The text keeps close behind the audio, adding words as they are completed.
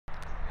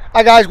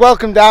Hi guys,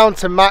 welcome down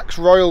to Max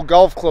Royal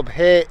Golf Club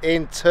here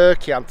in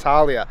Turkey,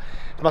 Antalya.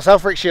 It's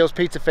myself, Rick Shiels,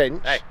 Peter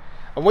Finch, hey.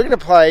 And we're going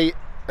to play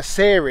a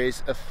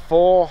series of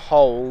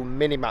 4-hole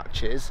mini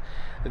matches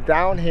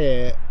down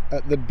here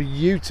at the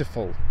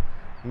beautiful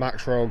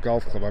Max Royal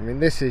Golf Club. I mean,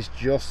 this is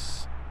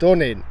just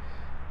stunning.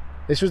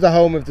 This was the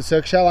home of the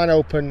Turkish Airline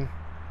Open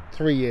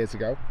 3 years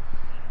ago,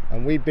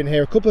 and we've been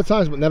here a couple of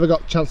times but never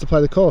got a chance to play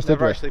the course.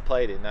 Never actually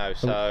played it, no,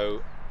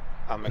 so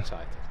I'm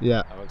excited.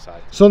 Yeah, I'm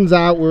excited. Sun's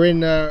out, we're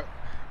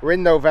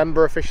in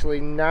November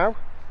officially now.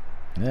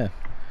 Yeah.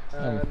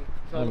 So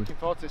looking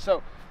forward to it.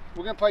 So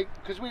we're going to play,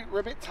 because we're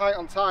a bit tight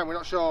on time, we're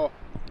not sure.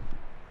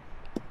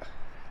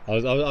 I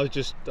was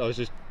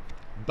just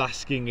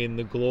basking in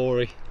the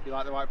glory. You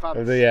like the white pants?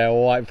 Of the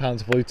white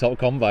pants blue top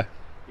combo.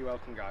 You're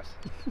welcome, guys.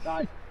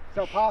 Right,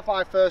 so par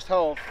 5 first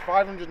hole,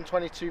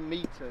 522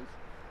 metres.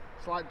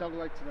 Slight dog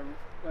leg to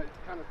the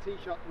kind of tee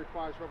shot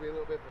requires probably a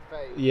little bit of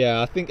a fade.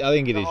 Yeah, I think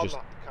it is on just.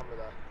 That camera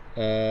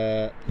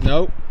there.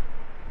 No.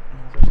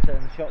 Just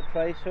turn the shot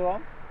tracer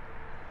on.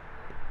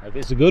 Hope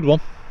it's a good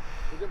one.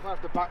 We're going to play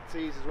off the back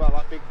tees as well,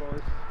 like big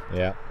boys.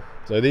 Yeah.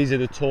 So these are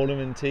the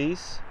tournament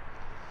tees.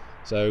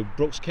 So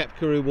Brooks Koepka,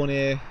 who won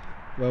here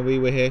when we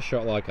were here,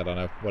 shot like, I don't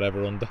know,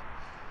 whatever under.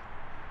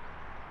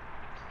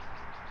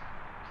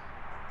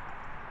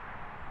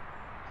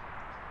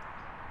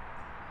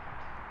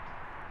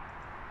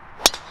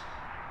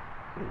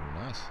 Ooh,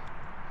 nice.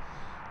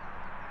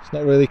 It's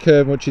not really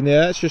curved much in the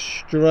air, it's just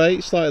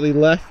straight, slightly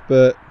left,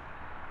 but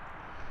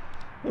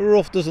the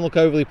rough doesn't look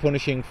overly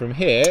punishing from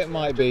here. It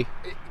might be.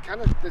 It kind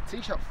of, the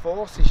tee shot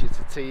forces you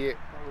to tee it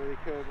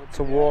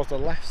towards the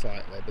left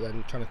slightly, but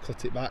then trying to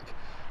cut it back.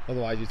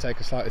 Otherwise, you take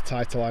a slightly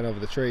tighter line over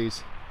the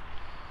trees.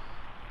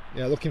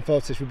 Yeah, looking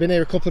forward to this. We've been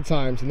here a couple of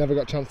times and never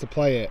got a chance to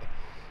play it.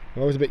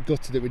 I'm always a bit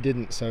gutted that we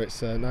didn't, so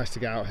it's nice to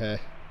get out here.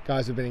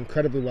 Guys have been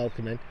incredibly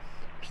welcoming.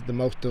 Which is the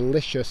most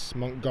delicious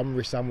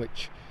Montgomery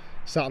sandwich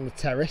sat on the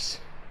terrace.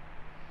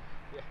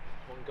 Yeah,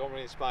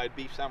 Montgomery inspired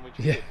beef sandwich.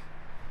 Yeah.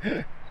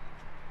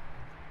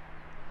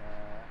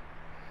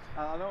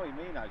 I know what you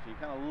mean actually,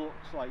 it kind of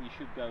looks like you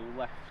should go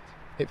left.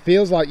 It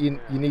feels like you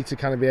need to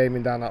kind of be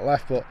aiming down that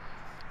left, but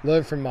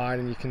learn from mine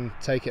and you can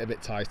take it a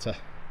bit tighter.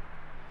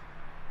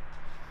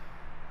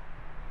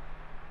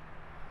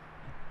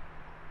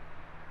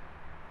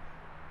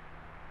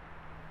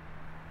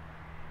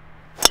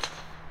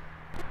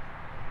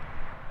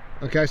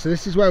 Okay, so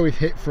this is where we've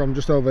hit from,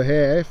 just over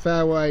here.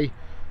 Fairway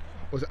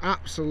was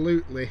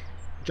absolutely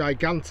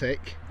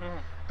gigantic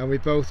and we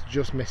both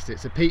just missed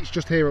it. So Pete's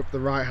just here up the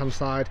right hand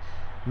side,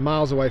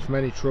 miles away from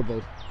any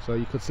trouble, so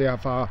you could see how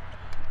far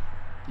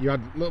you had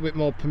a little bit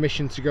more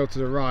permission to go to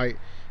the right.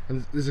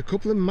 And there's a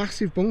couple of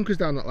massive bunkers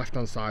down that left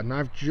hand side, and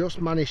I've just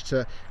managed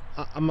to,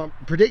 my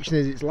prediction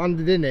is it's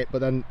landed in it but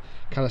then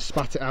kind of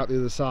spat it out the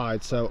other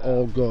side, so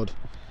all good.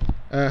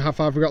 How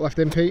far have we got left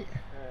in, Pete?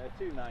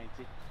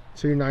 290.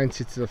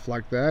 290 to the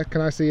flag there.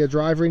 Can I see a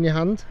driver in your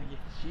hand? Yes,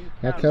 you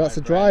can. Okay, that's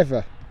a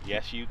driver.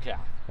 Yes, you can.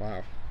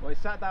 Wow. Well,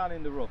 it's sat down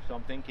in the rough, so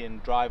I'm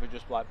thinking driver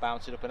just like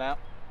bouncing up and out.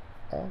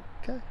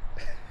 Okay.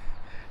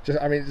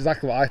 I mean,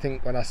 exactly what I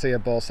think when I see a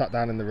ball sat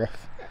down in the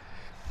rough.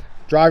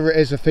 Driver it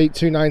is, a feet,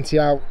 290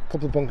 out, a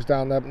couple of bunkers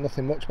down there, but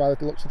nothing much by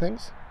the looks of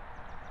things.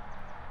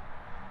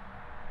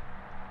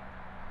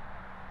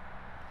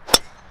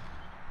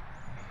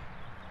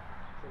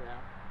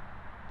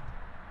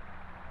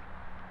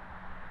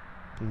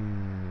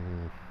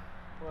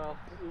 Well,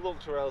 it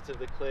looks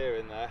relatively clear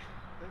in there.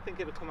 I didn't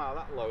think it would come out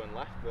that low and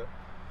left, but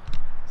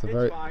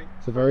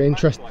it's a very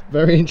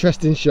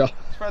interesting shot.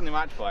 It's friendly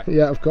match play.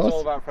 Yeah, of course. It's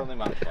all about friendly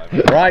match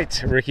play.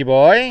 Right, Ricky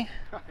boy.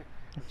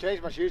 I've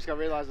changed my shoes because I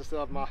realised I still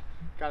have my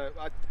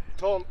I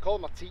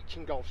called my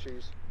teaching golf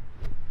shoes.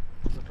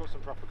 So I put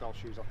some proper golf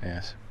shoes on.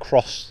 Yes,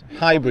 cross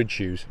hybrid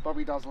shoes.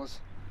 Bobby Dazzlers.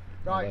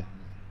 Right.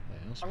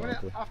 Yeah, I'm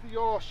gonna, after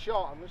your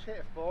shot, I'm just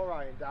hit a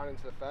 4-iron down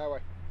into the fairway.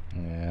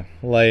 Yeah,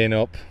 laying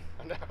up.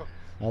 I know.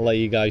 I'll let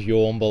you guys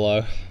yawn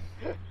below.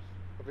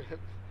 I've been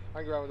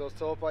hanging around with those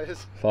tour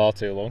players. Far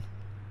too long.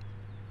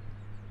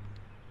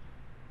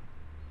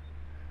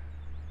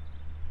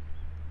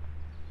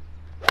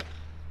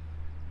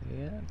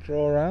 Yeah,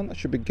 draw around, that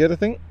should be good, I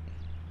think.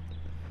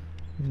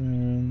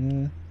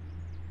 I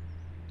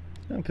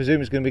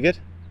presume it's going to be good.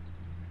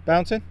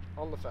 Bouncing?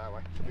 On the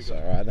fairway. That's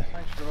alright then.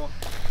 Thanks, draw.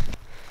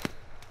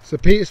 So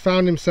Peter's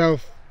found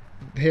himself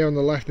here on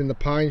the left in the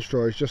pine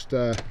straw. He's just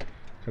kind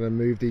of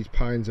moved these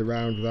pines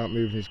around without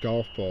moving his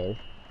golf ball.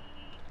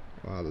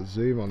 Wow, the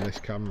zoom on this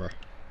camera.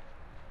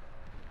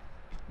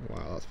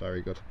 Wow, that's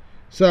very good.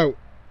 So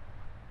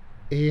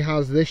he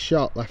has this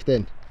shot left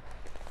in,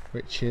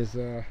 which is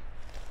a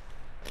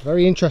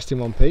very interesting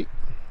one, Pete.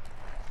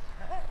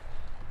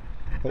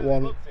 But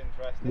one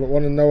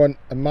to know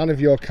a man of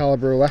your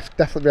calibre will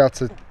definitely be able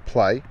to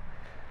play.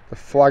 The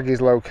flag is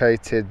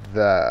located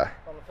there.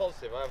 On the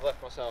positive, I've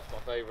left myself my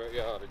favourite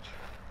yardage.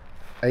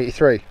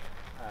 83?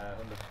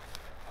 100.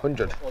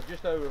 100? Well,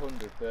 just over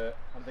 100, but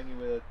I'm thinking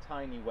with a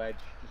tiny wedge,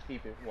 just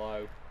keep it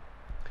low.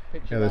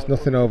 Yeah, there's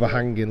nothing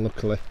overhanging,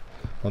 luckily,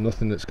 or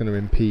nothing that's going to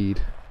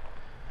impede.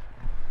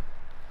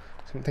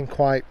 Something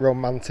quite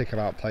romantic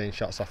about playing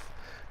shots off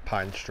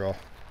pine straw.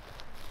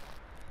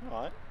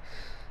 Alright.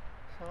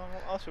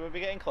 Also, we'll be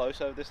getting close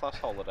over this last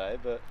holiday,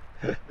 but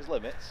there's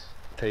limits.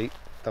 Pete,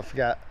 don't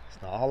forget,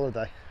 it's not a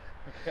holiday.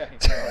 Okay.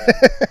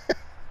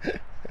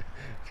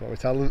 That's what we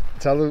tell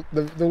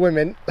the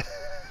women.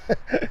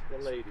 The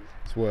ladies.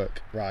 It's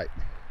work, right.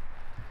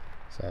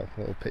 So, a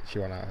little pitchy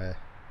one out here.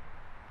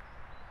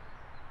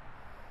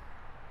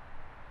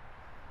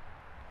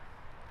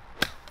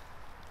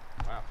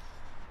 Wow.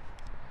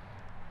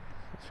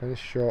 It's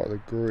finished short of the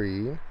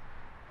green.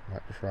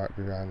 Right, just right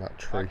behind that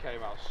tree. That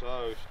came out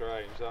so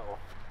strange, that one.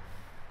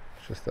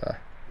 It's just there.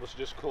 Must have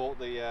just caught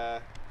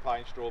the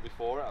pine straw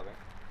before it, I think.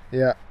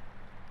 Yeah,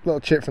 little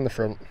chip from the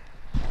front.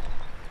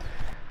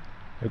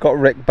 We've got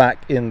Rick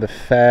back in the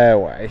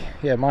fairway.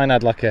 Yeah, mine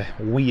had like a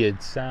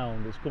weird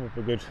sound. It's come up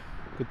a good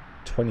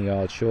 20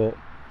 yards short.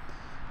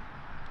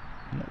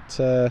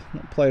 Not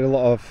played a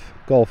lot of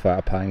golf out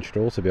of pine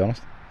straw, to be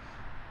honest.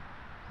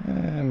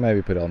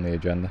 Maybe put it on the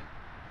agenda.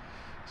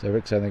 So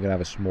Rick's only going to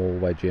have a small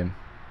wedge in.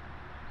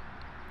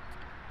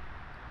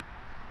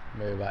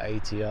 Maybe about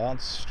 80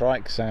 yards.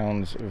 Strike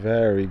sounds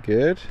very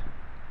good.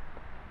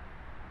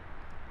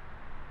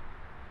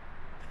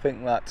 I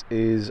think that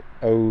is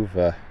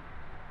over.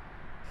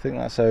 I think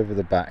that's over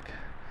the back.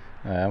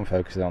 I'm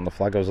focusing on the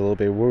flag. I was a little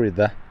bit worried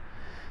there.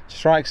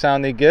 Strike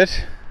sounded good.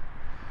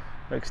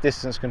 Rick's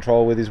distance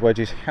control with his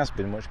wedges has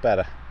been much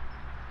better,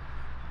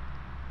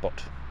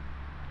 but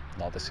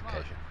not this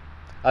occasion.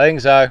 I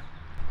think so.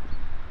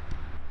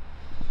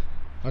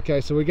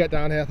 Okay, so we get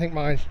down here. I think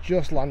mine's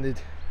just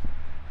landed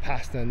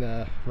past and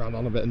ran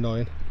on a bit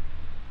annoying.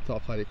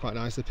 Thought I played it quite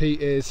nice. The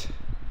Pete is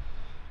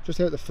just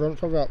here at the front,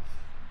 probably about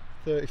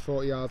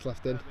 30-40 yards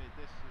left in.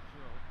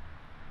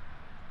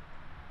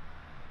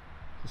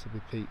 This will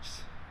be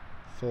Pete's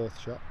fourth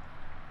shot.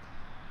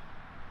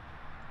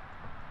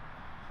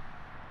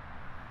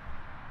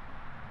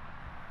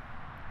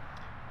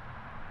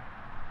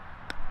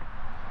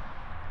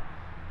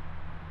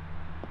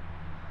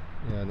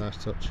 Yeah, nice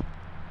touch.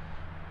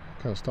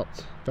 Kind of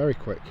stopped very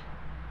quick.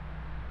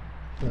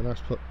 Yeah,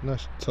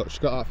 nice touch.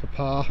 Got that for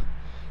par.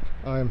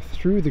 I am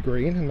through the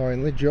green,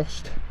 annoyingly,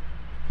 just.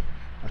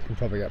 I can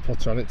probably get a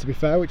putter on it, to be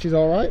fair, which is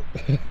alright.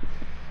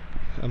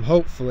 I'm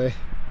hopefully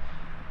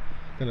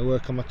going to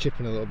work on my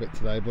chipping a little bit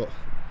today, but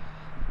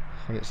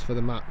when it's for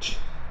the match,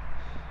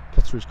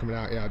 putter is coming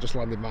out. Yeah, I just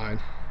landed mine.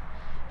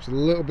 It's a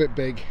little bit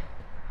big.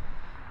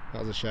 That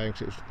was a shame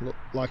because it looked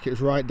like it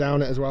was right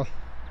down it as well.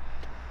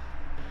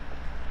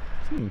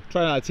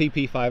 Trying out a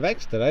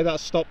TP5X today. That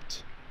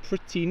stopped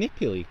pretty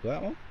nippily.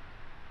 That one.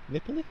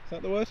 Nippily? Is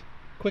that the word?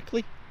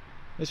 Quickly?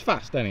 It's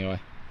fast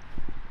anyway.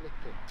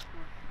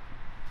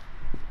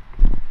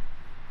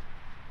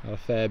 Had a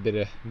fair bit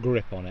of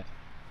grip on it.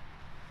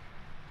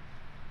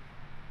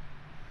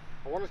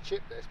 I want to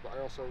chip this, but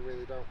I also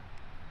really don't.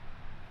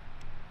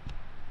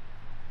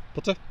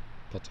 Putter?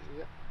 Putter.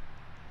 Yeah.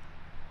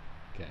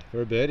 Okay,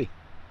 for a birdie.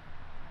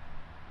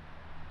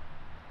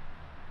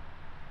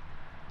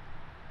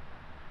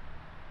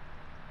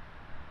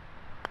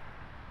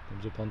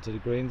 Comes up onto the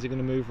greens. Are going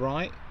to move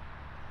right.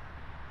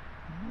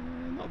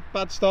 Not a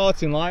bad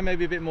starting line.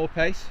 Maybe a bit more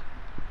pace.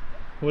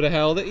 Would have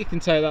held it. You can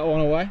take that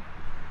one away.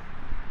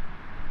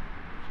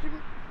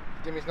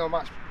 Gimme's no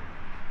match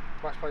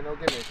play, no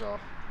gimmies, or?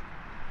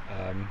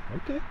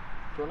 Okay. Do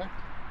you want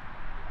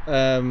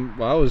it?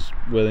 Well, I was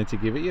willing to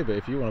give it you, but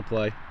if you want to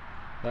play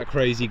that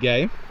crazy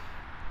game.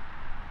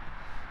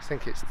 I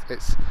think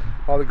it's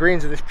while the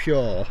greens are this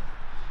pure,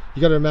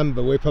 you got to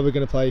remember we're probably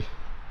going to play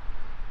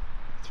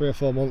 3 or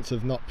 4 months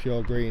of not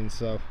pure greens,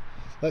 so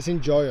let's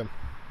enjoy them.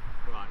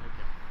 Right,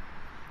 okay.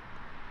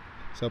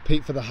 So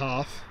Pete for the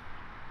half.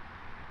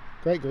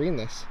 Great green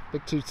this.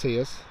 Big 2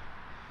 tiers.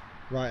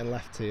 Right and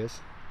left tiers.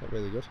 Look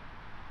really good.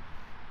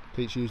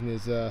 Pete's using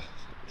his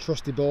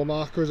trusty ball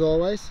marker as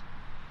always.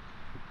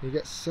 You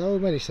get so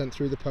many sent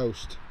through the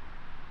post.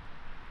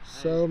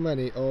 So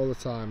many all the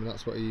time, and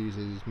that's what he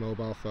uses, his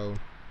mobile phone.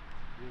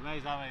 You're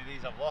amazed how many of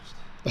these I've lost.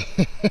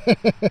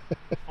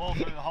 Fall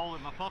through the hole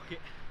in my pocket.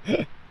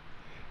 A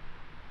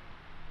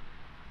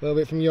little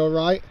bit from your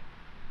right.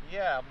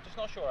 Yeah, I'm just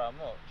not sure how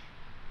much.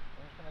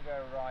 I'm just going to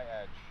go right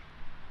edge.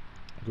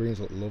 The greens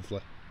look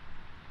lovely.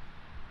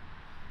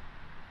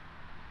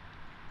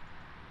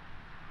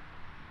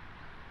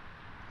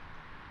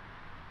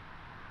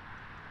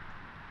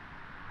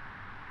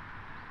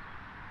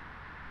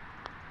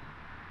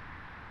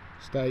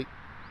 Stay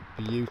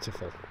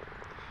beautiful.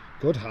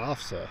 Good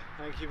half, sir.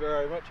 Thank you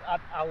very much. I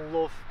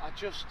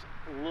just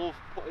love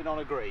putting on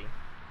a green,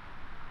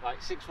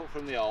 like 6 foot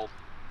from the hole.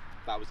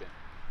 That was in.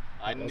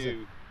 I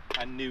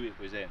knew it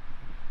was in,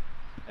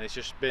 and it's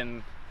just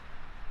been.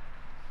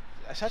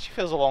 It actually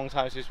feels a long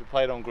time since we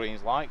played on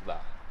greens like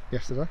that.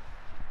 Yesterday.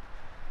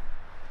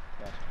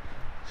 Yeah.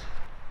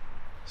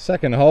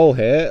 Second hole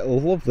here,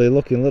 lovely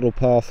looking little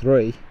par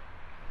 3.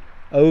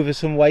 Over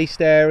some waste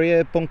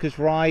area, bunkers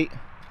right.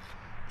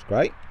 It's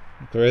great.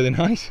 It's really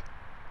nice.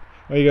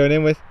 What are you going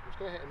in with? I'm just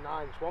going to hit a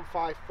 9. It's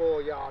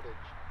 154 yardage.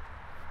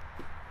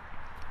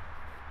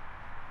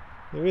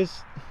 There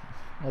is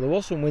Well, there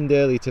was some wind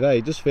early today.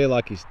 It does feel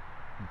like it's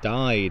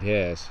died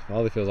here. It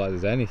hardly feels like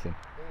there's anything.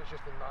 I think it's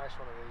just a nice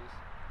one of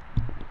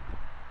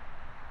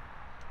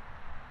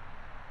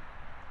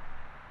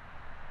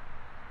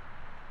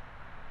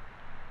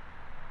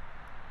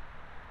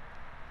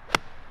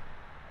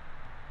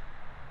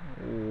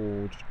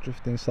these. Oh, just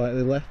drifting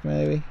slightly left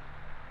maybe.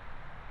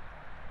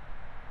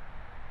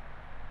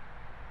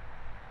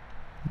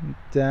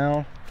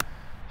 Down.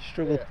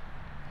 Struggle.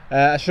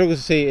 I struggle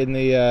to see it in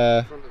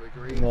the Front of the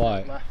green, in the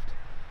light. left.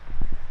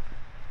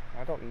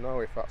 I don't know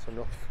if that's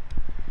enough.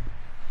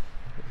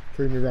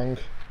 Prove me wrong.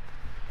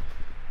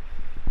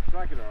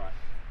 Strike it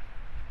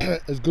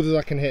alright. As good as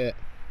I can hit it.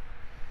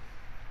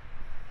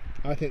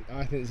 I think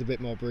there's a bit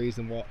more breeze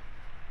than what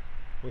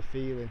we're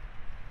feeling.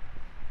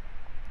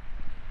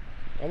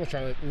 I'm almost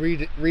trying to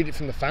read it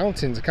from the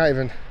fountains. I can't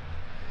even.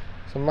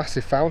 Some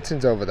massive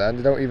fountains over there, and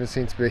they don't even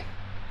seem to be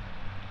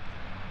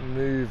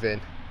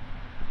moving.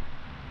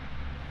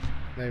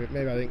 Maybe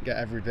I didn't get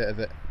every bit of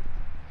it.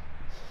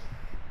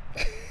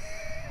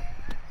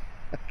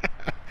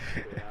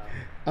 Yeah.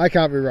 I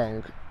can't be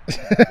wrong.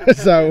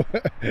 So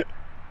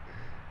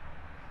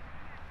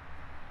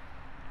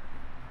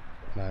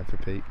 9 for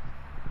Pete.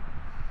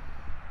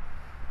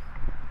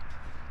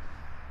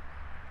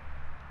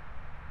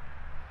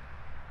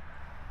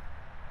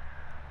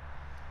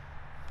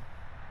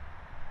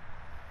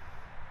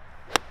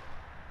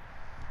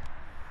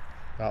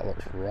 That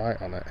looks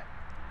right on it.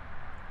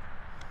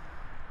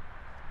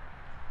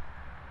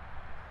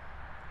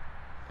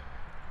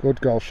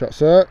 Good golf shot,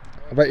 sir.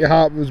 I bet your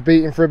heart was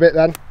beating for a bit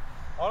then.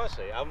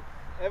 Honestly,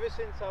 ever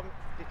since I'm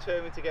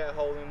determined to get a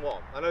hole in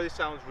one, I know this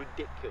sounds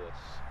ridiculous,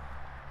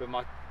 but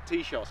my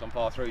tee shots on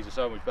par 3s are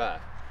so much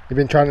better. You've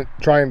been trying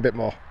a bit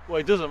more. Well,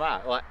 it doesn't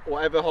matter. Like,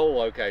 whatever hole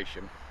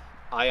location,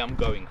 I am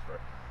going for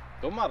it.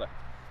 Don't matter.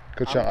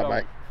 Good shot, that,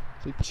 mate.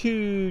 So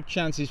 2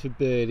 chances for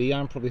birdie.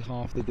 I'm probably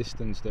half the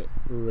distance that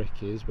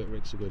Rick is, but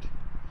Rick's a good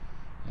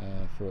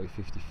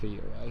 40-50 feet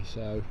away,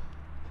 so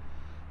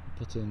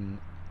putting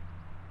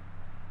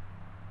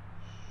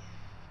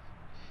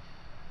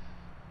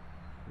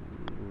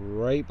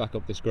right back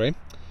up this green.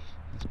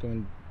 It's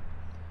going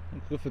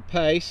good for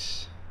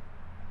pace.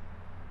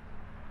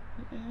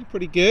 Yeah,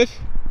 pretty good.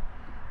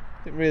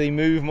 Didn't really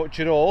move much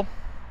at all.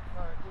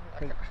 No, it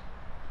didn't. It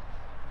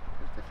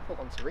was a difficult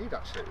one to read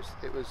actually.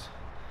 It was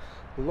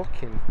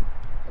looking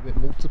a bit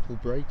multiple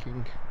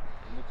breaking.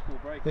 Multiple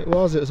break. It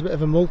was a bit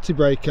of a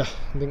multi-breaker.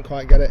 Didn't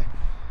quite get it.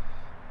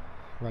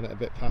 Ran it a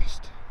bit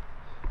past.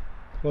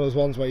 One of those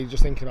ones where you're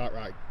just thinking about,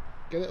 right,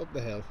 get it up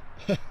the hill.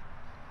 Get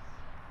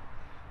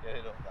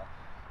it up there.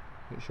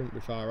 It shouldn't be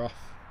far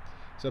off.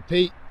 So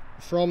Pete,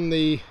 from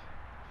the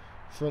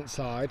front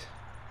side,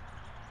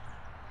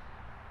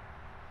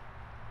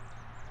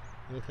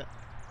 look at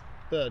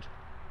bird.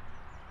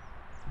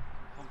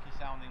 Funky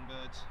sounding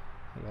birds.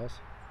 It was.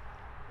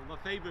 Well,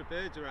 my favourite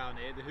birds around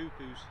here, the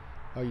hoopoes.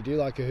 Oh, you do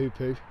like a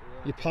hoopoo.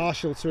 You're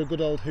partial to a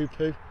good old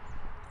hoopoo.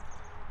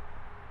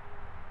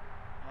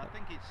 I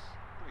think it's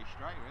pretty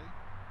straight,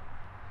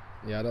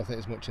 really. Yeah, I don't think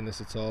there's much in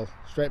this at all.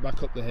 Straight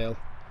back up the hill.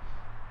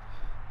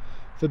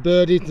 For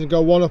birdie to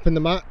go 1 up in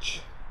the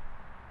match.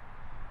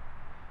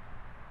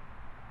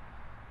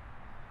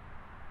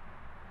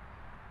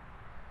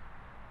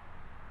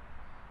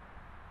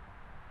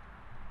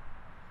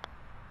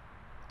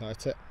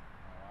 That's it.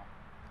 Oh, wow.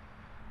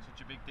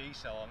 Such a big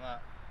D-cell on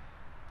that.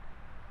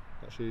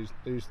 Actually,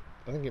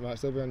 I think it might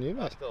still be on you,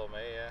 mate. That's still me,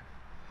 yeah.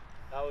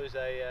 That was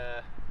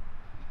a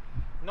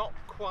not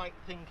quite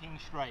thinking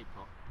straight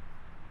putt.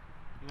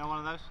 You know, one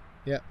of those?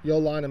 Yeah,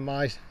 your line and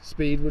my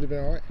speed would have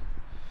been alright.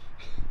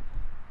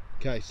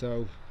 Okay,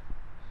 so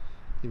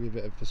give you a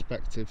bit of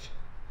perspective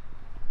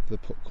for the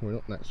putt coming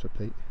up next for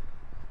Pete.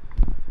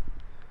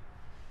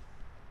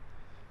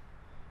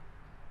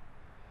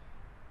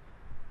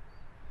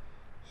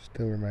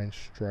 Still remains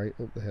straight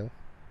up the hill.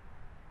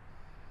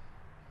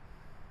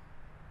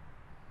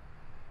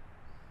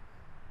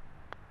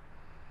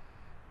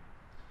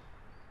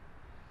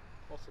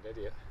 What's an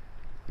idiot?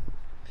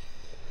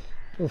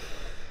 Oof.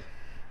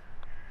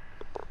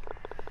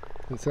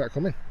 Didn't see that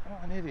coming.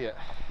 What an idiot.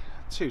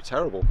 2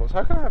 terrible putts.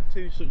 How can I have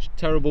 2 such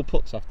Terrible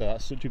putts after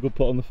that. Such a good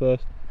putt on the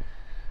first.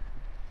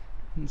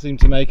 Doesn't seem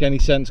to make any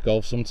sense,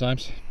 golf,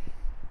 sometimes.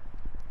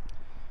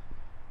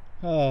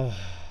 Oh.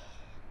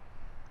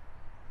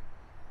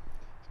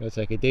 Going to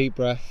take a deep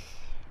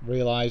breath,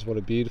 realise what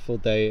a beautiful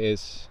day it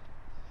is,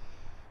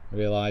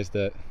 realise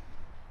that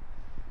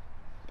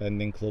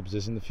bending clubs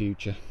isn't the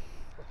future,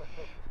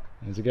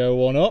 and to go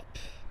 1 up.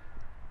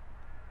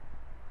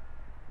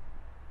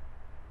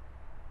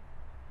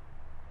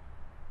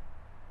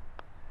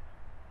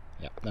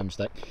 Yeah, no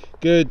mistake.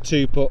 Good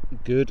 2 putt,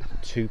 good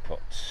 2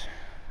 putts.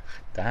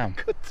 Damn.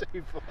 Good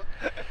 2 putt.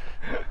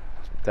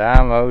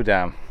 Damn, oh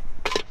damn.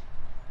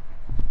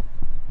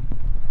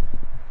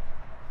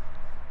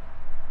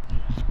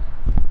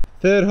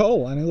 Third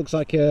hole, and it looks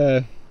like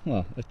a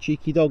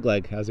cheeky dog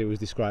leg, as it was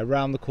described,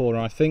 round the corner.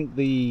 I think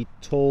the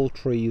tall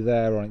tree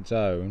there on its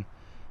own,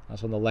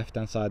 that's on the left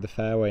hand side of the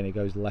fairway, and it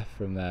goes left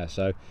from there.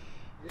 So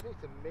You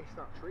need to miss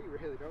that tree,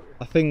 really, don't you?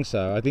 I think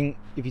so. I think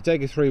if you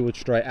take a 3-wood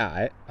straight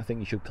at it, I think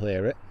you should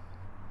clear it.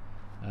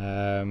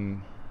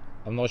 I'm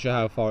not sure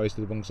how far it is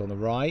to the bunkers on the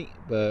right,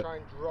 but try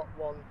and drop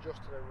one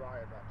just to the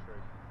right of that tree.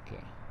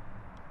 okay.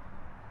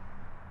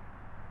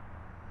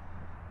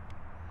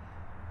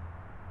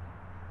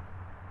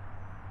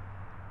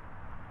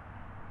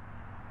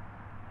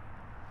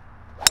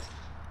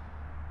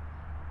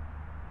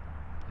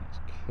 It's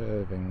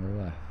curving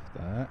left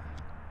there.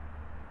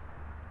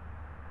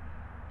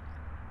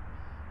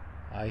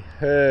 I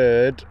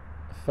heard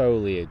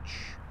foliage.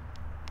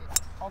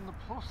 On the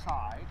plus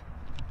side,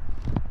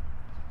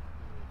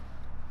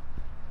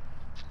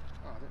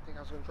 I didn't think I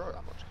was going to draw it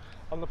that much.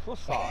 On the plus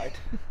side,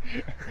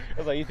 I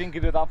was like, you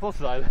thinking of that plus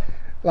side?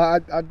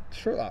 like I'd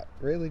struck that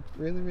really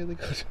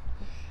good.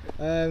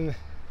 I'm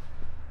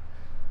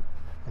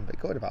a bit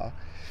gutted about that.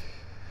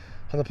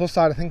 On the plus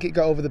side, I think it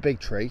got over the big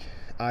tree,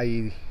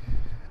 i.e.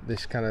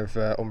 this kind of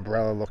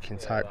umbrella looking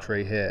type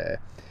tree here,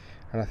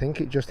 and I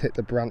think it just hit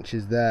the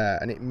branches there,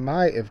 and it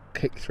might have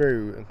kicked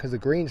through, because the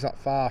green's not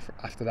far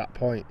after that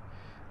point,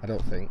 I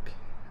don't think.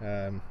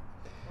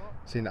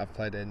 Seeing that I've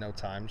played it no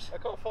times. I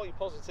can't fault your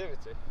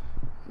positivity.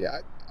 Yeah,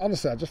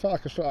 honestly, I just felt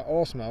like I struck that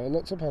awesome. I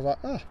looked up, I was like,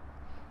 ah,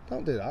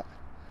 don't do that.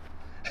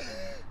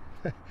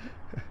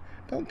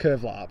 Don't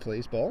curve like that,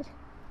 please, ball.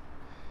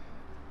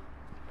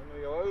 I'm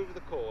going to go over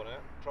the corner,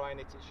 try and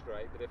hit it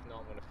straight, but if not,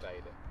 I'm going to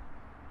fade it.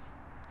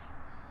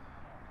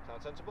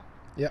 Sound sensible?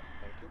 Yep.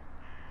 Thank you.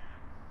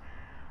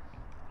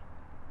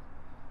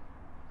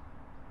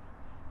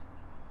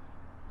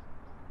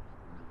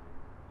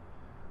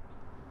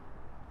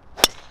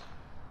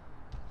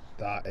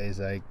 That is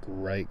a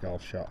great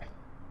golf shot.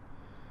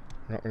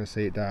 I'm not going to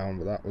see it down,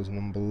 but that was an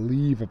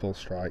unbelievable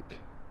strike.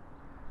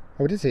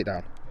 Oh, we did see it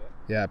down?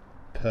 Yeah,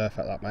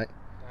 perfect that, mate.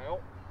 Now.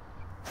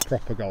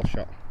 Proper golf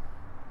shot.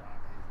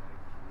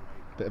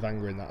 Bit of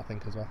anger in that, I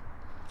think, as well.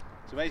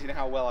 It's amazing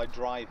how well I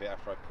drive it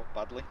after I putt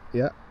badly.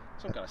 Yeah.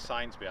 Some kind of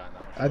science behind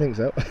that. I think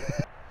so.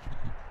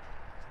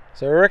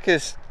 So Rick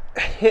has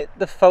hit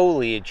the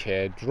foliage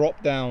here,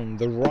 dropped down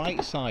the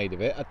right side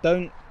of it. I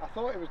thought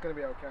it was going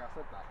to be okay, I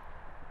said that.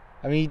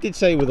 I mean, you did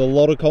say it with a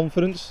lot of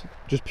confidence,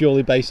 just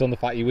purely based on the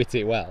fact you hit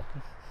it well.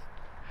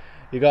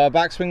 You got a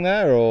backswing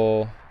there,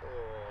 or?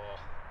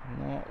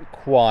 Not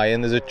quite,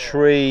 and there's a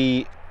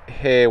tree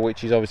here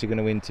which is obviously going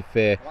to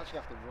interfere. I'll actually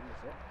have to run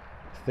this up.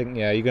 I think,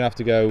 yeah, you're going to have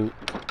to go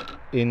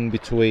in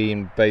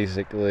between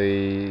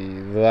basically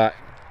that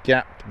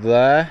gap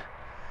there.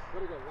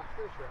 You've got to go left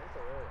of the tree,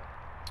 or really?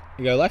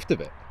 You go left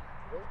of it.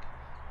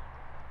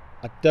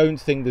 I don't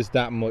think there's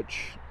that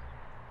much.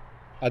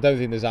 I don't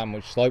think there's that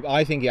much slope.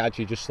 I think it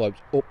actually just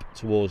slopes up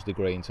towards the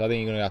green, so I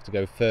think you're going to have to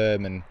go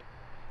firm and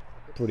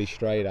pretty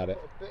straight at it.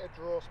 Put a bit of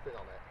draw spin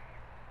on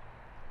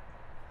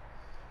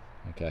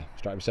it. Okay,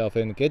 strap yourself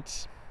in,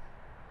 kids.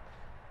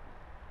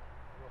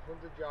 I'm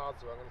 100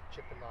 yards away, I'm going to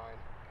chip a 9.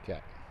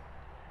 Okay.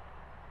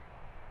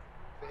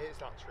 If it hits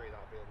that tree,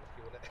 that'll be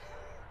unlucky, wouldn't it?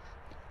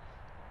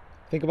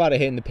 Think about it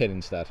hitting the pin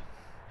instead.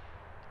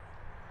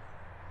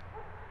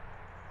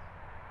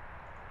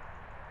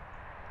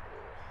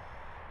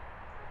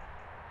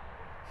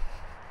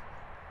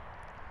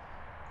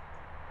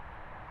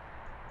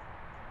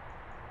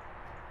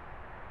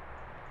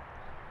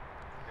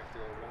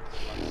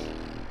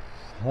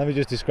 Let me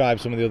just describe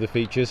some of the other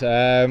features.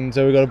 So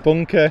we've got a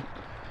bunker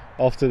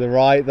off to the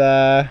right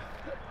there,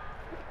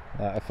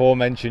 that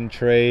aforementioned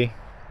tree,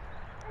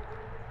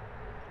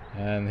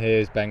 and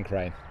here's Ben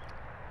Crane.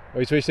 Are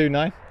we switched to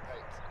 9?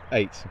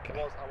 8. 8, okay.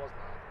 I was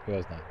 9. It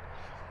was 9.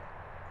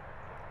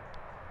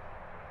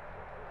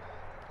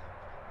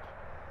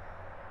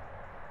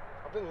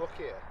 I've been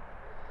lucky here.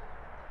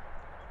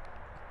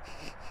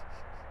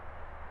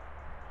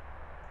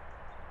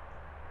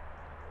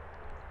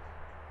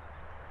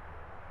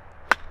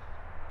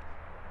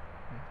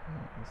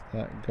 Is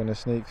that going to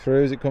sneak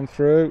through? Has it come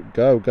through?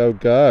 Go, go,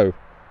 go.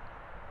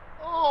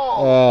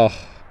 Oh!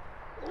 Oh.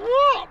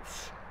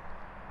 What?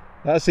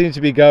 That seems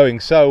to be going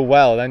so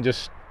well, then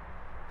just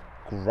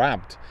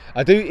grabbed.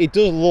 It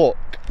does look,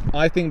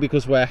 I think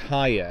because we're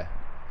higher,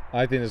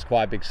 I think there's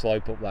quite a big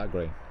slope up that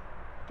green.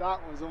 That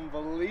was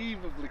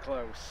unbelievably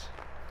close.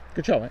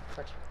 Good shot, mate.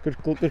 Thanks.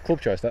 Good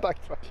club choice, that. Thanks.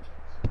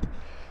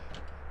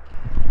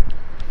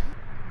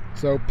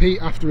 So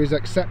Pete, after his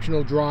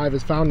exceptional drive,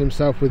 has found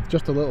himself with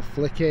just a little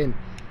flick in.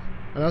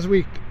 And as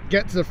we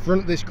get to the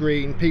front of this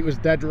green, Pete was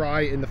dead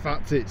right in the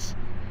fact it's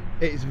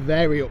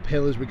very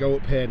uphill as we go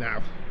up here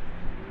now.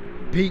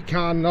 Pete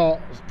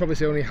cannot probably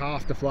see only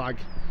half the flag.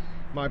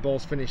 My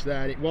ball's finished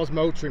there, and it was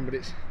motoring, but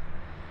it's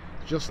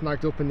just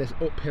snagged up in this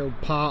uphill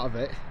part of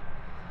it.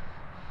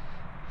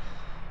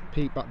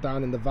 Pete back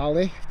down in the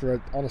valley after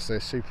honestly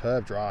a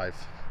superb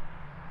drive.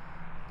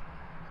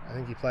 I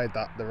think he played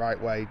that the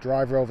right way.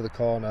 Driver over the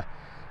corner.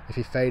 If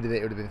he faded it,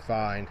 it would have been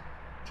fine.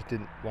 Just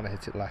didn't want to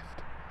hit it left.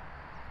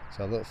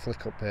 So a little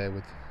flick up here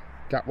with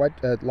gap wedge,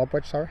 lob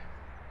wedge, sorry.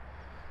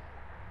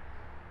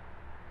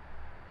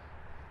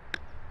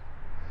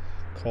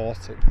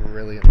 Caught it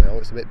brilliantly. Oh,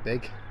 it's a bit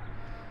big.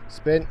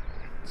 Spin,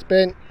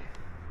 spin.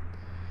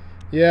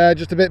 Yeah,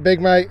 just a bit big,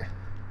 mate.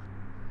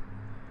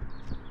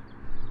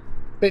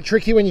 Bit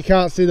tricky when you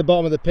can't see the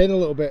bottom of the pin a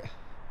little bit.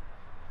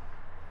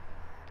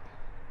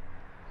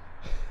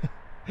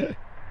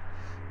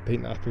 Pete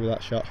not happy with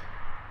that shot.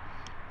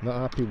 Not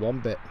happy one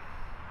bit.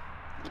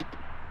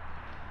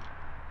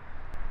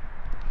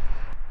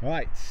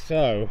 Right,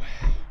 so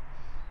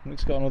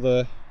Nick's got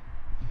another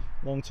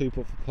long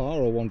 2-putt for par,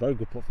 or one very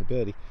good putt for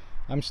birdie.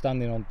 I'm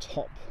standing on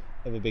top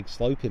of a big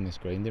slope in this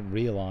green. Didn't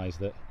realise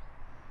that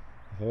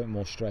if I went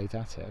more straight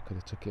at it, I could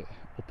have took it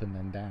up and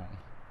then down.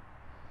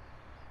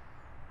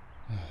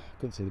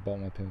 Couldn't see the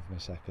bottom of my pin for a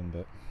second,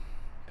 but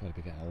got to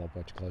be getting a lob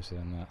wedge closer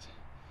than that.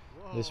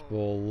 Whoa. This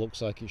ball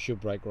looks like it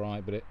should break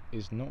right, but it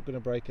is not going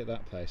to break at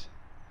that pace.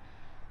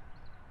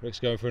 Rick's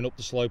going for an up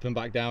the slope and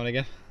back down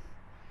again.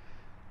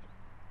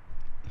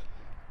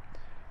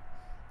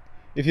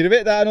 If you'd have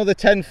hit that another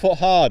 10 foot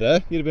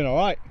harder, you'd have been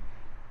alright.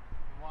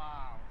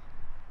 Wow.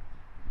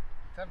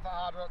 10 foot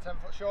harder, not 10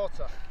 foot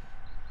shorter.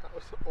 That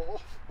was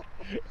awful.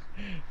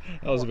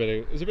 That was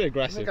it was a bit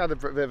aggressive. I think I had a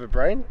bit of a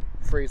brain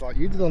freeze like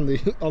you did on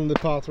the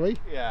par 3.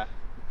 Yeah.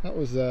 That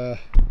was I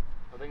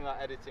think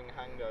that editing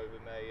hangover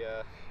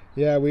may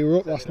yeah, we were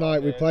up last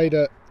night. We played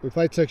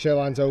Turkish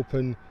Airlines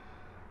Open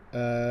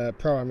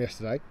Pro-Am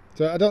yesterday.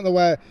 So I don't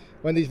know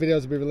when these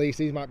videos will be released.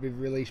 These might be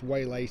released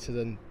way later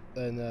than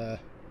the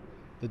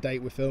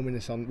date we're filming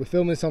this on. We're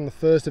filming this on the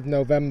 1st of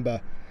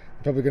November.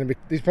 Probably going to be,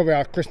 these probably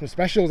our Christmas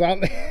specials,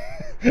 aren't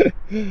they?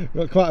 We've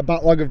got quite a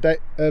backlog of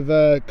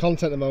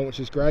content at the moment, which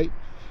is great.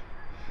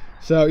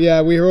 So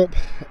yeah, we were up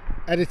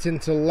editing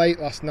till late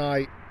last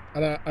night,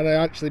 and I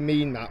actually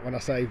mean that when I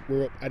say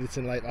we're up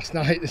editing late last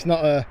night. It's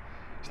not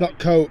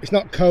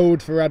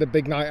code for we had a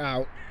big night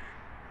out.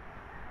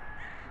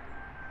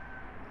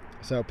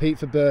 So Pete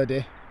for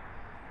birdie,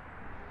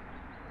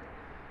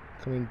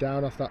 coming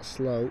down off that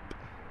slope.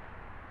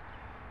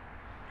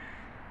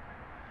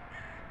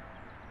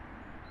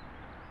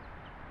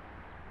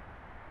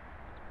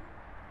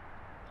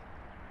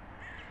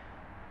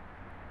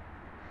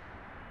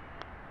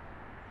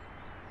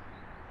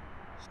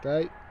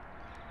 Stay.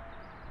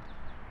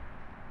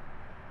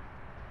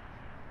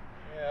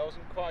 Yeah, I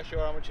wasn't quite sure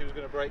how much he was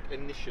going to break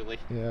initially.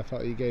 Yeah, I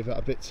thought you gave that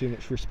a bit too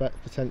much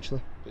respect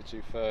potentially. A bit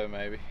too firm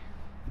maybe.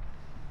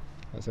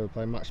 That's how we're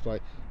playing match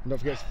play. And don't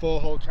forget it's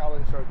 4-hole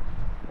challenge, so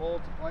all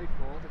to play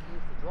for. If you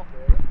need to drop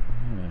really.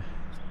 Yeah.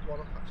 One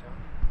up that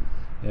challenge.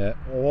 Yeah,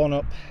 one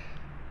up.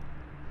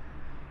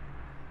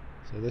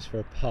 So this for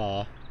a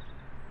par.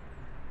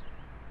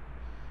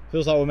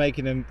 Feels like we're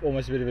making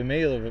almost a bit of a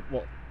meal of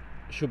what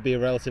should be a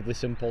relatively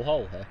simple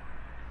hole here.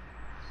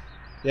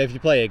 Yeah, if you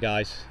play it,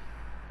 guys,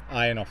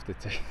 iron off the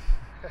tee.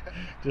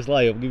 Just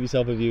lay up, give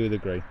yourself a view of the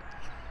green.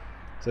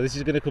 So this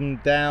is going to come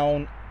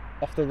down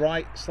off the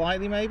right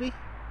slightly, maybe?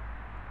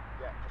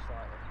 Yeah, just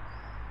slightly.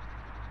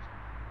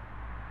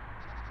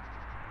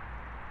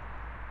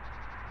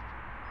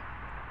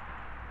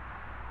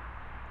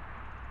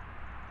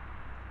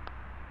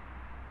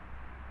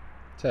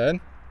 Turn.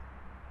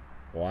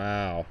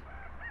 Wow.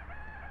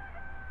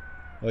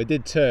 Well, it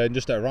did turn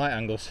just at right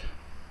angles.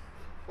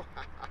 Wow.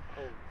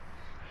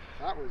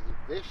 That was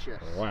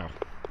vicious. Wow.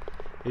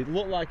 It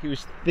looked like he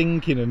was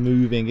thinking of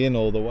moving in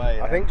all the way.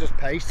 I think just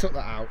pace took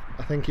that out.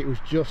 I think it was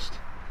just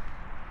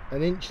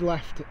an inch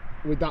left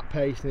with that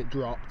pace and it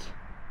dropped.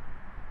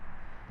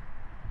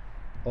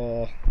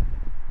 Or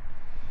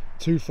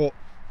 2 foot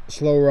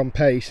slower on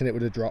pace and it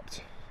would have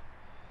dropped.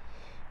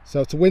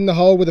 So to win the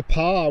hole with a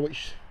par,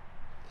 which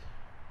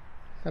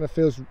kind of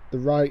feels the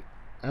right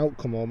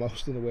outcome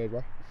almost in a weird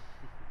way.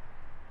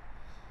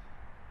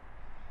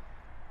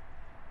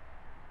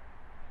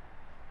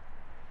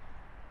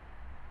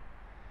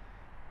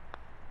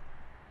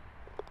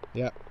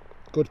 Yeah,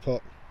 good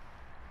putt.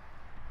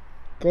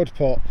 Good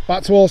putt.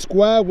 Back to all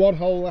square, 1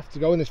 hole left to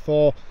go in this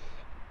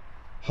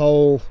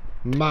 4-hole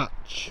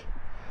match.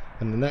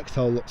 And the next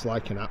hole looks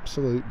like an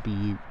absolute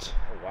beaut.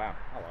 Oh wow,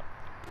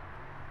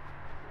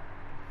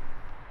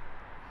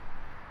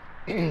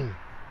 hello.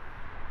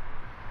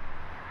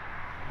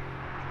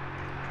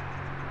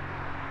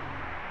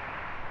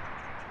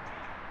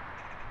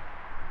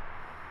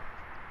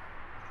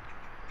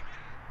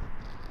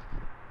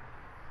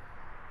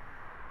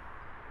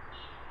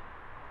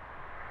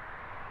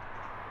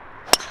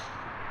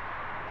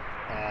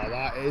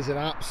 That is an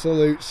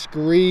absolute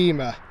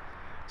screamer.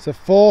 It's a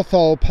 4th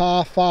hole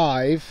par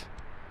 5,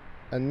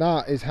 and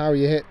that is how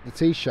you hit the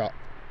tee shot.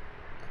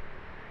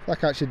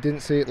 Like I actually didn't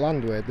see it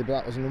land weirdly, but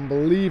that was an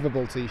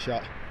unbelievable tee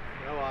shot.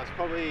 You know what, it's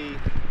probably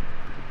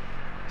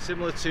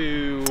similar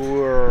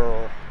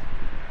to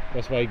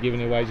Best way of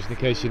giving it away, just in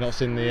case you're not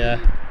seeing the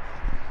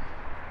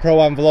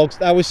Pro-Am vlogs.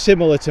 That was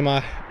similar to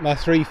my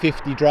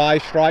 350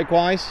 drive strike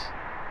wise,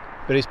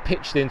 but it's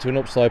pitched into an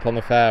upslope on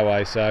the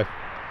fairway, so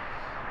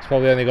it's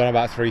probably only gone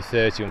about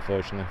 330,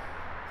 unfortunately.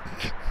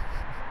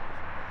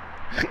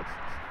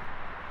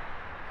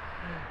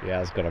 Yeah,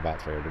 it's got about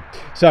 300.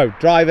 So,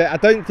 drive it. I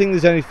don't think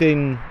there's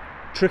anything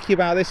tricky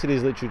about this. It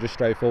is literally just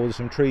straightforward. There's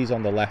some trees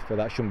on the left, but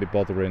that shouldn't be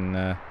bothering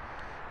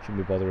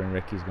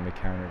Rick. He's going to be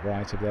carrying it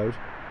right of road.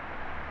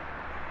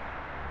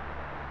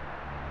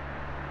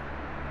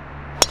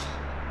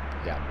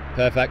 Yeah,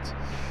 perfect.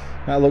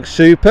 That looks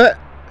super.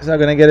 Is that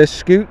going to get a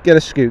scoot? Get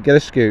a scoot, get a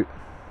scoot.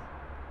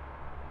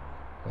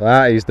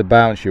 That is the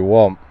bounce you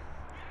want.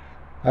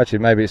 Actually,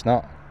 maybe it's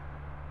not.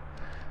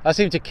 That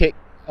seemed to kick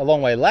a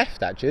long way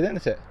left, actually,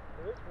 didn't it?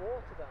 There is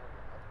water down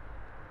there.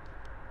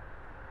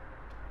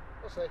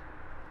 We'll see.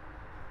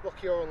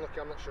 Lucky or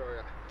unlucky, I'm not sure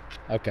yet.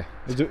 Okay.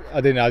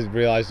 I didn't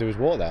realise there was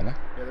water down there.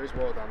 Yeah, there is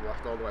water down the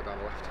left, all the way down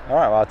the left.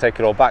 Alright, well, I'll take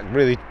it all back.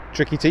 Really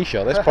tricky tee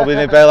shot. This probably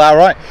didn't bail out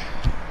right.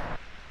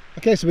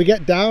 Okay, so we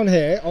get down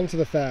here onto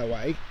the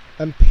fairway,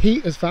 and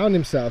Pete has found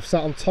himself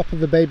sat on top of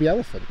the baby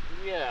elephant.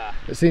 Yeah.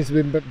 It seems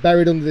to be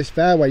buried under this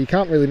fairway. You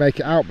can't really make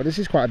it out, but this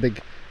is quite a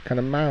big kind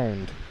of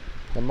mound.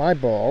 And my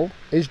ball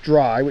is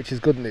dry, which is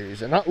good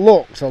news, and that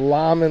looks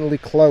alarmingly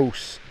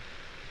close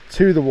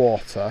to the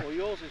water. Well,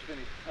 yours has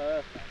finished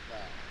perfect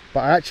there. But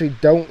I actually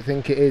don't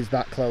think it is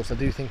that close. I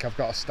do think I've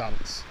got a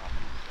stance.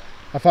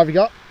 How far have you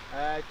got?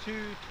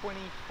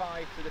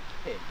 225 to the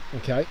pin.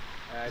 Okay.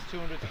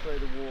 200 to clear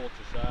the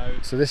water,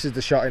 So this is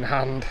the shot in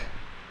hand.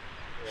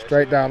 Yeah,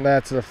 Straight so down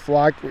there to the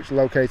flag, which is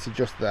located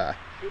just there.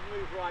 should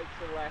move right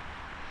to left.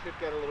 Should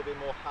get a little bit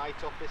more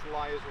height off this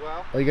lie as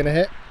well. Are you going to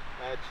hit?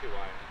 2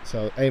 iron.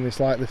 So aiming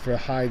slightly for a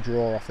high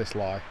draw off this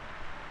lie.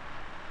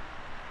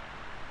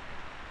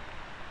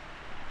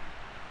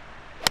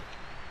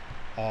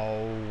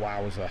 Oh,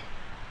 wowzer.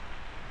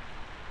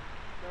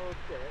 No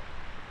dip.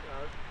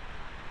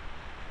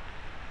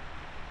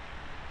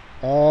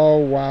 No. Oh,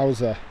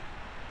 wowzer.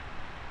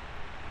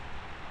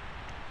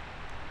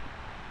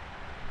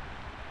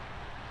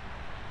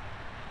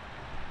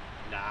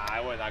 Nah,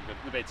 it wasn't that good.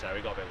 The bit so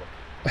we got a bit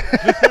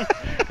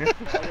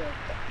lucky.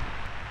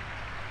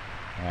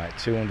 Right,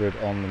 200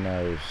 on the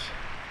nose.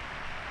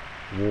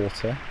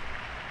 Water.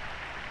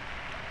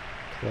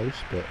 Close,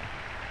 but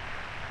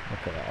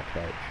look at that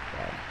approach.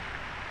 Wow.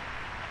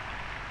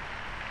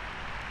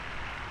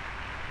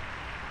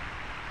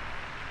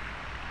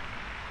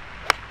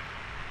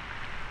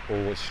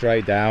 Oh, it's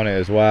straight down it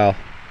as well.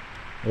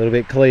 A little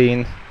bit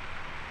clean.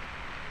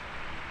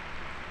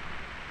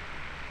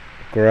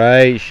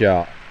 Great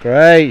shot.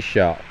 Great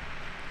shot.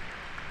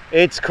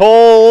 It's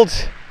called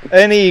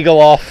an eagle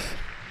off.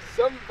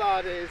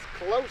 Somebody's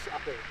close, I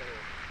think.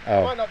 It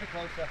Oh, might not be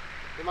closer.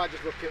 They might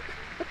just look it.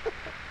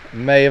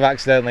 may have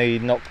accidentally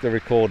knocked the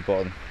record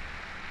button.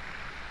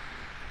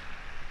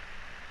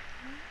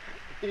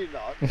 You're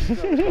not.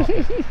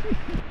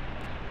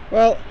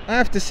 Well, I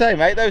have to say,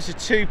 mate, those are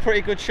 2 pretty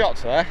good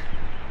shots there.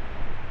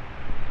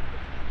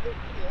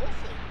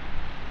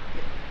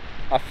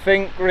 I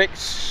think Rick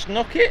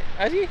snuck it,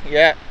 has he?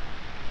 Yeah.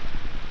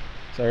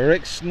 So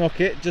Rick snuck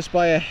it just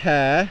by a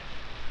hair,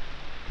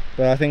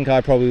 but I think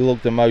I probably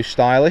looked the most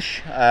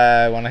stylish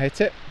when I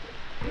hit it.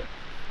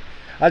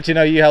 Actually,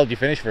 no, you held your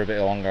finish for a bit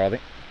longer, I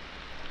think.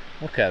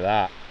 Look at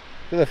that.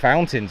 Look at the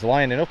fountains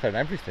lining up and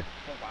everything.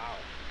 Oh, wow.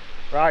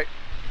 Right,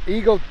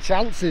 eagle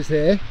chances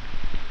here.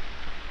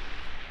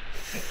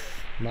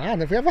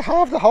 Man, have we ever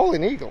halved the hole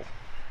in eagle?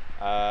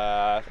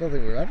 I don't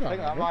think we've ever. I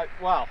think that might,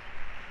 well,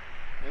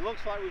 it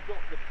looks like we've got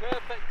the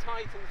perfect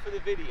title for the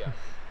video.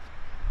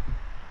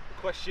 The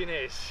question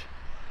is,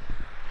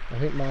 I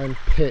think mine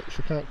pitched.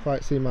 I can't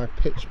quite see my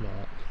pitch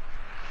mark.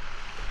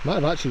 Might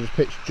have actually just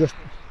pitched just.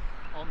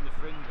 on the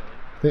fringe,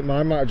 I think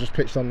mine might have just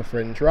pitched on the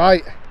fringe.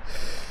 Right.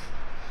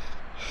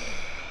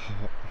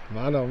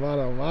 Man, oh man,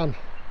 oh man.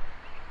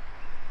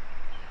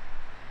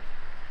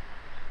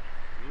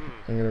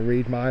 I'm going to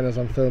read mine as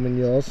I'm filming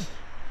yours.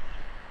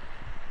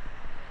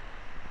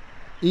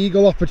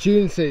 Eagle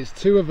opportunities,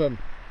 2 of them.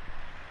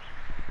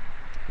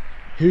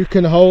 Who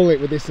can hole it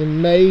with this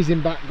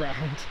amazing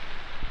background?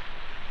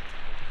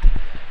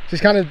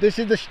 Just kind of this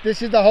is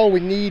the hole we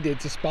needed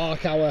to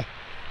spark our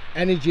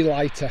energy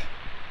lighter.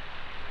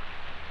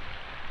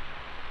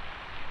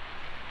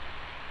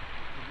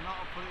 Could not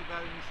have put it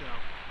better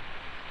myself.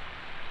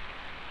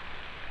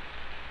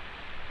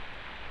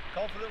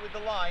 Confident with the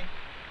line.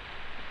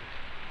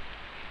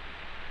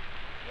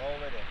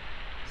 Roll it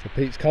in. So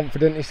Pete's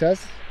confident, he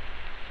says.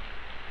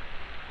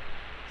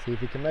 See if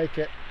he can make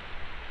it.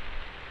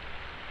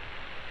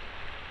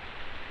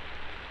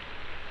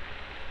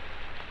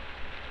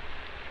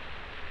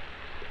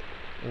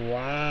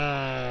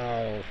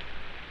 Wow.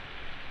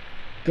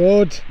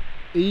 Good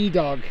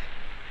E-dog.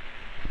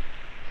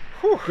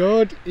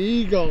 Good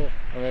eagle.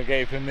 I'm going to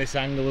get it from this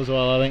angle as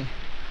well, I think.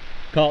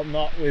 Can't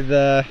not with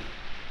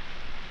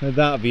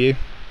that view.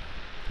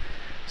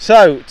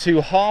 So,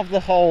 to halve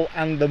the hole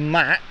and the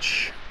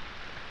match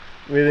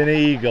with an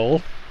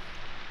eagle.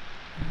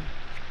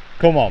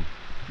 Come on.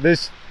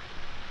 There's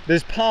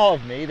part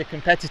of me, the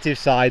competitive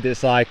side,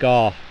 that's like,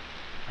 oh,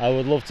 I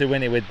would love to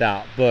win it with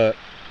that, but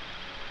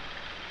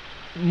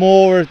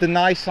more of the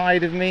nice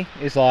side of me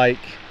is like,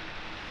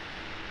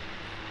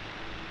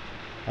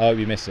 I hope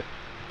you miss it.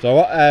 So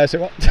what?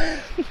 So what?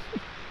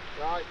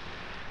 Right.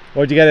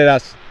 What'd you get it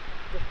as?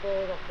 Just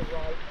forward off the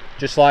right.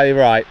 Just slightly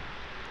right.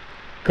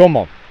 Come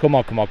on, come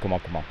on, come on, come on,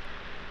 come on.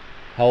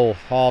 Hole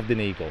halved in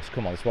eagles.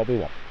 Come on, that's what we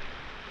want.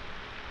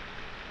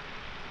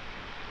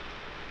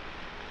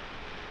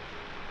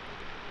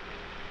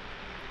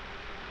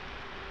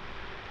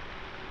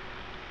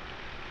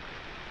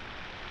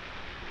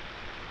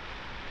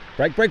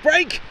 Break, break,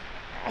 break!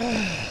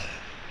 Oh.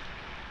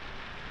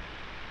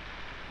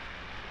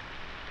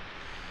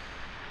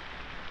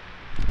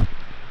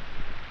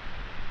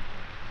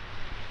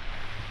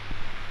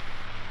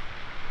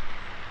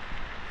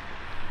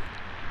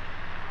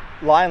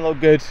 Line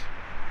looked good.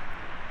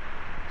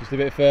 Just a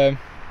bit firm.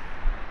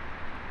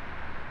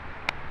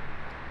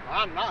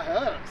 Man, that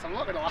hurts. I'm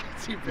not going to lie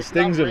to you. The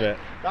stings of it.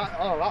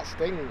 That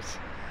stings.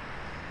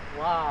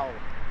 Wow.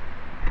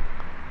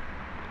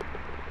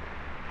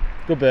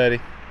 Good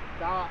birdie.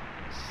 That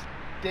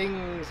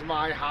stings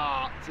my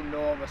heart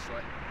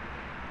enormously.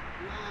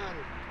 Man.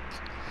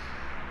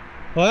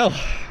 Well,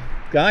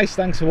 guys,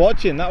 thanks for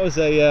watching. That was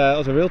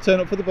a real turn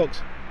up for the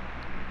books.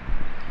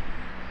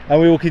 And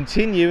we will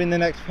continue in the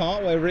next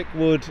part where Rick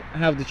would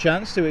have the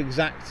chance to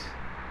exact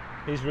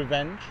his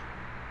revenge.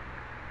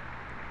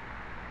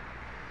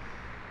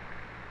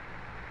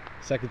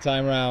 Second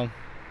time round.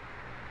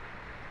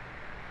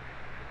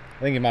 I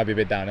think it might be a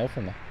bit downhill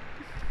from there.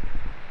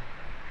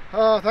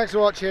 Oh, thanks for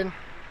watching.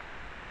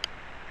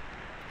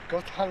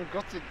 I'm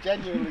gutted,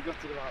 genuinely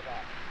gutted about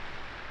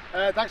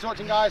that. Thanks for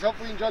watching, guys.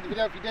 Hopefully you enjoyed the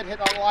video. If you did, hit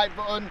that like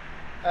button.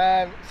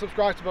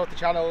 Subscribe to both the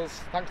channels.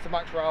 Thanks to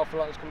Max Ralph for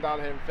letting us come down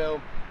here and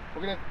film.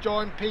 We're going to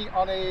join Pete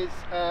on his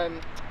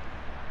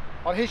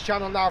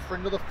channel now for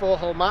another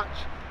 4-hole match.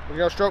 We're going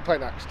to go stroke play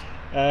next.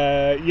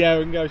 Yeah,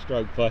 we can go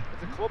stroke play.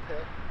 There's a club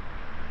here.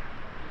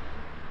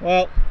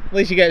 Well, at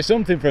least you get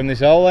something from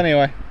this hole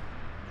anyway.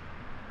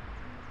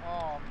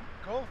 Oh,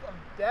 golf, I'm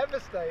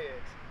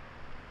devastated.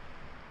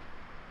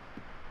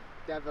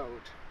 Devoed.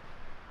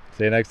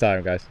 See you next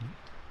time, guys.